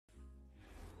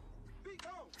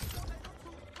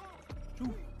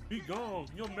Be gone.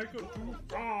 Your makeup too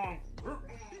strong.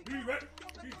 Be back.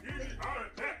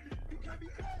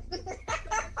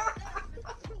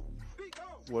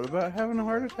 What about having a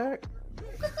heart attack?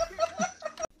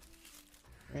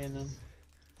 Random.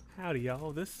 Howdy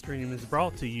y'all, this stream is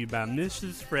brought to you by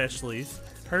Mrs. Freshly's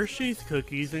Hershey's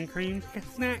Cookies and Cream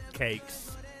Snack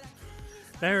Cakes.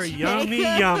 They're yummy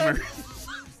yummers.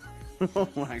 Oh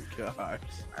my gosh.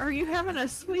 Are you having a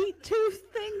sweet tooth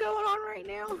thing going on right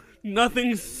now?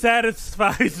 Nothing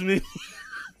satisfies me.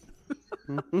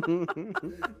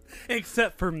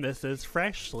 Except for Mrs.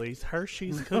 Freshly's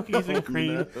Hershey's Cookies and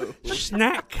Cream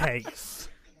Snack Cakes.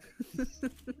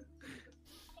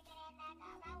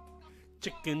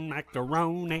 Chicken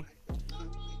macaroni.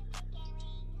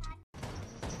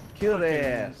 Kill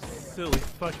their ass. Silly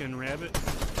fucking rabbit.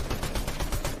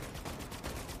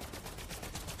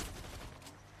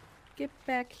 Get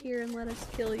back here and let us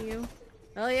kill you.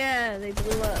 Oh yeah, they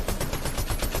blew up.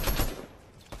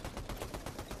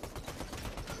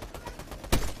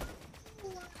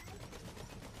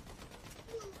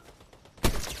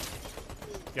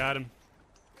 Got him.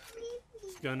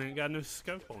 This gun ain't got no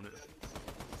scope on it.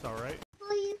 It's alright.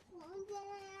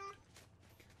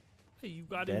 Hey, you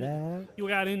got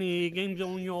any games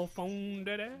on your phone,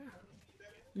 Daddy?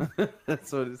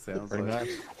 That's what it sounds like. Much.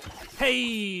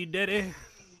 Hey, Daddy.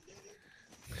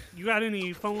 You got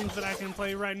any phones that I can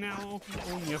play right now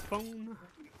on your phone?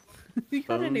 You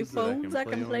got any Phones that phones I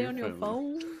can play on your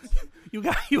phone? You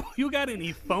got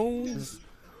any phones?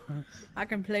 I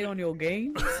can play on your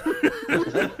games?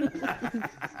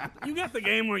 You got the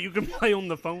game where you can play on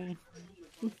the phone?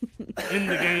 In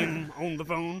the game on the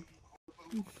phone?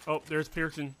 Oh, there's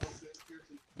Pearson.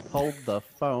 Hold the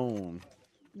phone.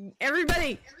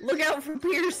 Everybody, look out for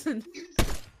Pearson.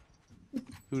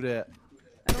 Who that?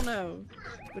 I don't know,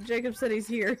 but Jacob said he's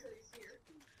here.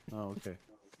 Oh, okay.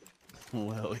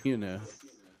 Well, you know.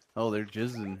 Oh, they're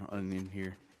jizzing in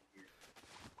here.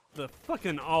 The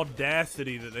fucking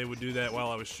audacity that they would do that while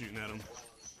I was shooting at them.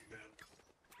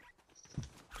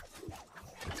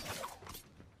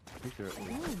 I think they're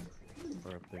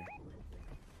up there.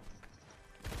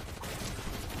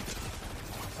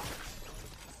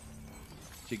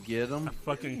 Did you get them? I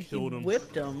fucking killed him.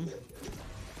 Whipped him.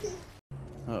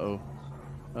 Uh-oh.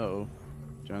 Uh-oh.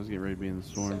 John's getting ready to be in the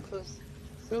storm. So close.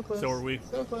 So close. So are we.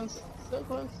 So close. So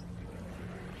close.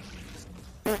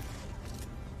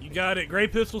 You got it. Gray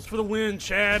pistols for the win,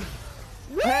 Chad.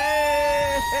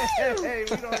 Hey!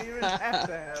 We don't even have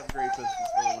to have great pistols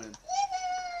for the win.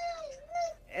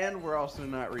 And we're also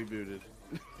not rebooted.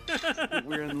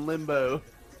 We're in limbo.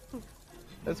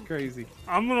 That's crazy.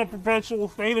 I'm in a perpetual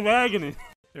state of agony.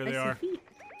 There they are.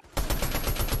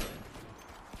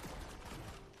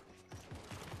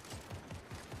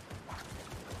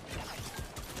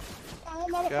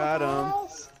 Got him.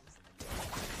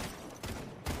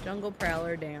 Jungle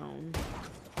Prowler down.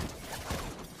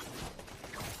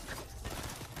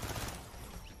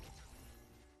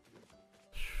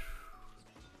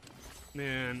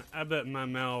 Man, I bet my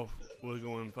mouth was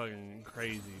going fucking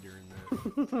crazy during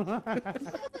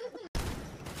that.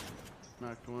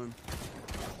 Knocked one.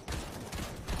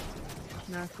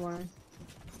 Knocked one.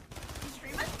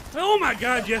 Oh my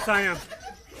god, yes I am.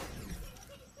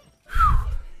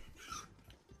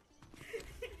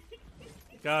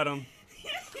 Got him.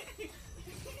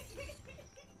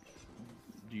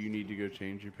 Do you need to go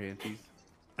change your panties?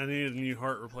 I needed a new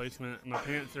heart replacement. My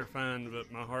pants are fine,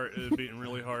 but my heart is beating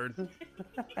really hard.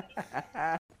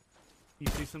 You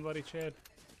see somebody, Chad?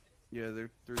 Yeah, they're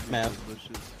through Ma'am. the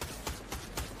bushes.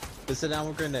 Let's sit down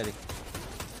with Granddaddy.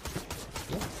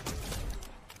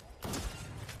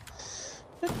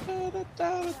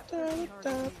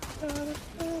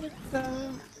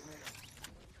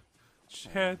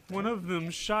 Chad, one of them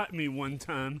shot me one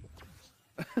time.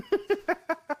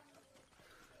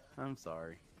 I'm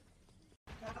sorry.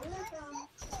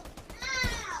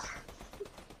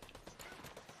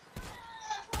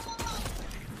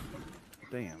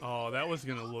 Damn. Oh, that was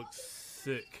gonna look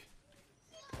sick.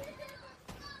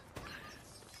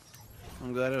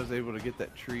 I'm glad I was able to get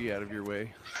that tree out of your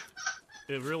way.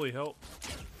 It really helped.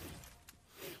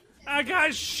 I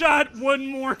got shot one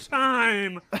more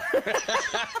time!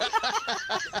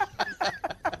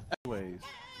 Ways.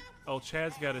 Oh,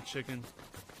 Chad's got a chicken.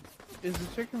 Is the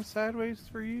chicken sideways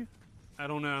for you? I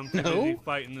don't know, I'm too No. busy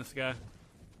fighting this guy.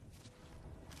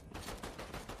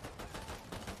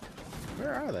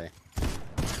 Where are they?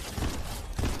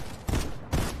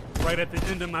 Right at the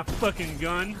end of my fucking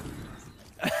gun.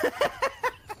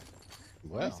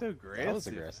 Well, so aggressive. that was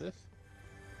aggressive.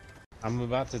 I'm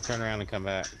about to turn around and come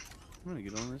back. I'm gonna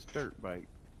get on this dirt bike.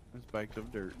 This bike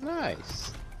of dirt.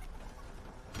 Nice.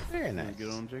 Very You nice. wanna get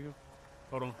on, Jacob?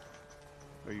 Hold on.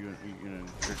 Or you gonna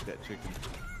jerk that chicken?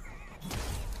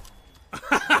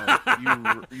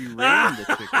 You ran the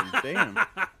chicken. Damn.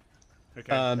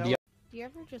 Okay. Do Do you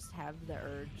ever just have the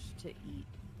urge to eat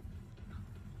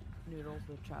noodles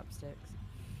with chopsticks?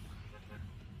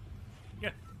 Yeah.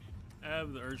 I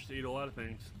have the urge to eat a lot of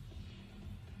things.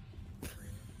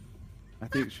 I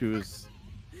think she was.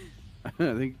 I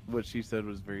think what she said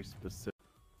was very specific.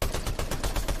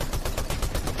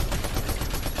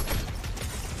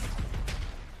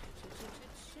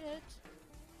 Shit.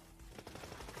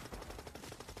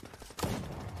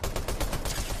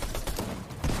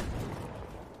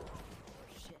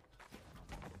 Shit.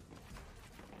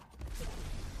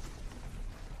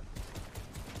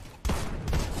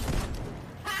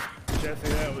 Jesse,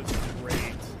 that was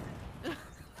great.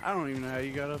 I don't even know how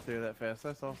you got up there that fast.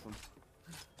 That's awesome.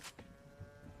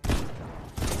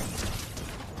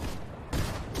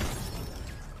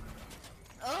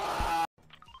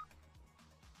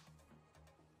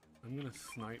 I'm gonna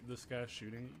snipe this guy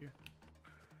shooting at you.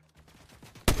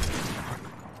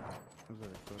 Was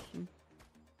that a question?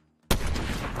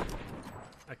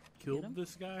 I him? killed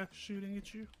this guy shooting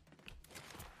at you.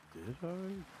 Did I?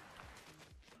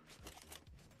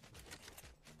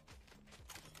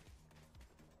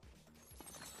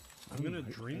 I'm gonna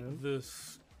might drink have.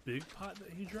 this big pot that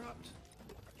he dropped.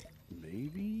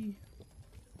 Maybe.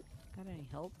 Got any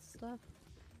health stuff?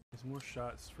 There's more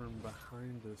shots from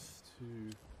behind us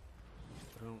too.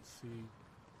 I don't see.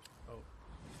 Oh,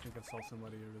 I think I saw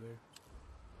somebody over there.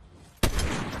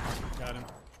 Got him.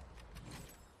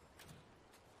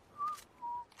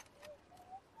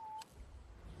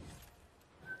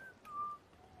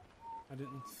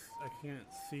 I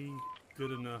can't see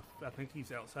good enough. I think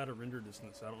he's outside of render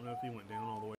distance. I don't know if he went down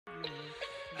all the way.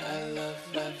 I love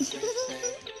everything.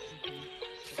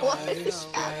 What is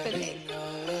happening?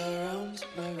 All around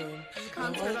my room. It's a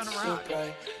concert on a rock.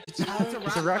 It's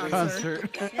a rock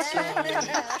concert.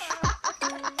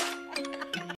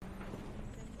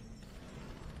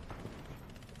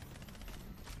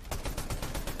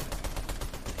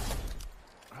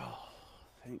 Oh,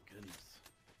 thank goodness.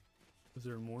 Is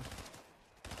there more?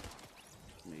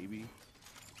 Maybe.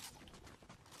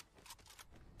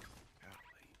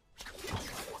 Golly.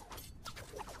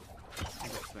 Is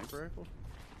that a sniper rifle?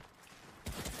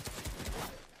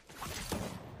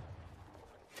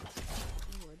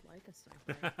 I would like a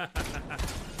sniper.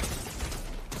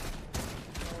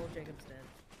 Oh, Jacob's dead.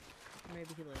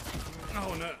 Maybe he lives.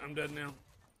 Oh no, I'm dead now.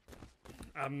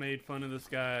 I made fun of this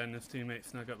guy and his teammate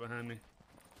snuck up behind me.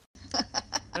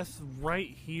 That's right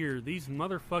here. These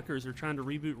motherfuckers are trying to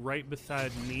reboot right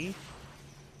beside me.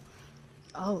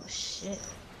 Oh shit.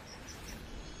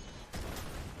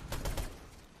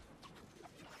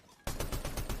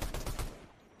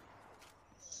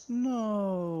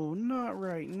 No, not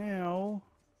right now.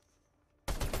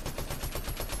 I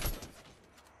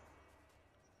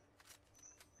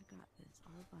got this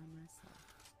all by myself.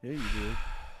 Yeah, you did.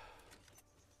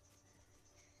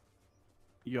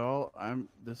 Y'all,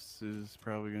 this is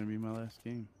probably gonna be my last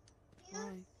game.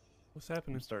 Why? What's I'm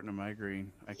happening? starting to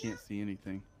migraine. I can't see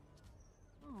anything.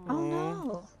 Oh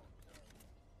no.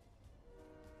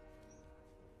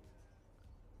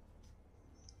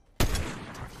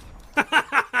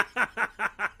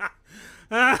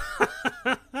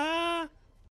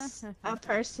 A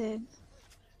person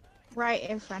right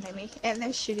in front of me and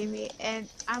they're shooting me and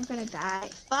I'm gonna die.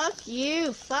 Fuck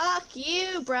you,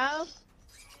 bro.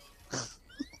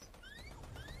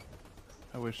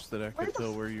 I wish that I Where could the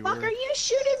tell where you fuck were. are you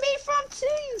shooting me from too,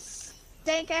 you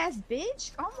stank ass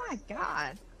bitch? Oh my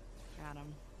god. Got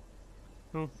him.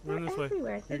 Oh, run this way.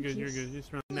 Everywhere. You're Thank good, you. you're good.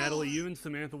 Just run. Natalie, you and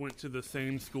Samantha went to the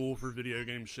same school for video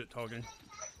game shit talking.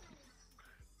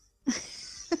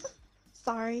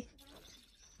 Sorry.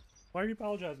 Why are you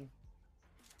apologizing?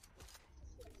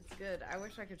 It's good. I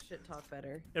wish I could shit talk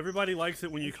better. Everybody likes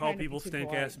it when you I'm call trying to be people too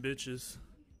stank ass bitches.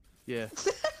 Yeah.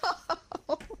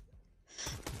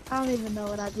 I don't even know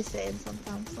what I'd be saying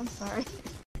sometimes. I'm sorry.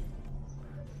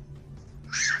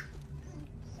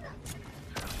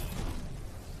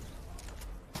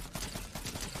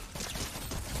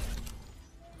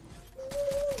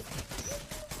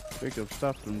 Jacob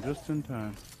stopped him just in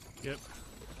time. Yep.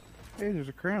 Hey, there's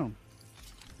a crown.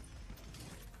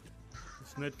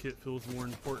 This med kit feels more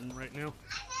important right now.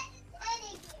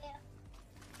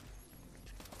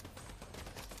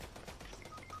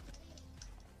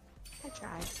 I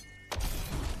tried.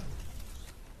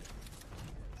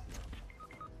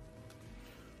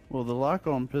 Well, the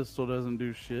lock-on pistol doesn't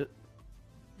do shit.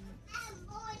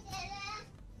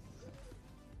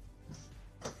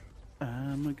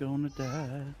 I'm gonna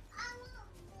die.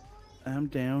 I'm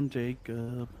down,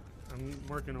 Jacob. I'm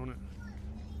working on it.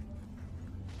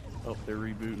 Oh, they're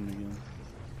rebooting again.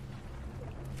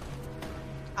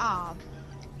 Aw.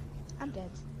 I'm dead.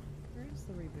 Where's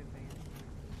the reboot van?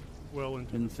 Well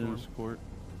into In the storm. Sinners Court.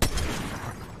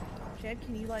 Chad,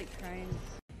 can you like try and...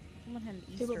 Someone had an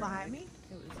Easter People behind egg. me?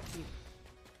 It was cute.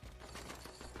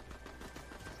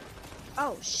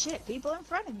 Oh shit, people in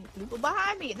front of me, people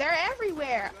behind me, they're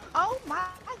everywhere. Oh my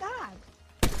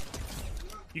god.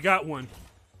 You got one.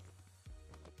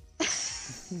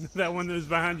 That one that was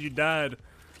behind you died.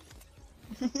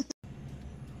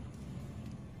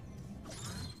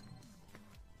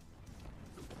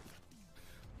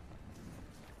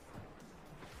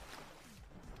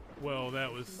 Well,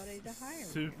 that was Somebody to hire me.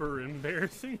 super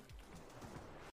embarrassing.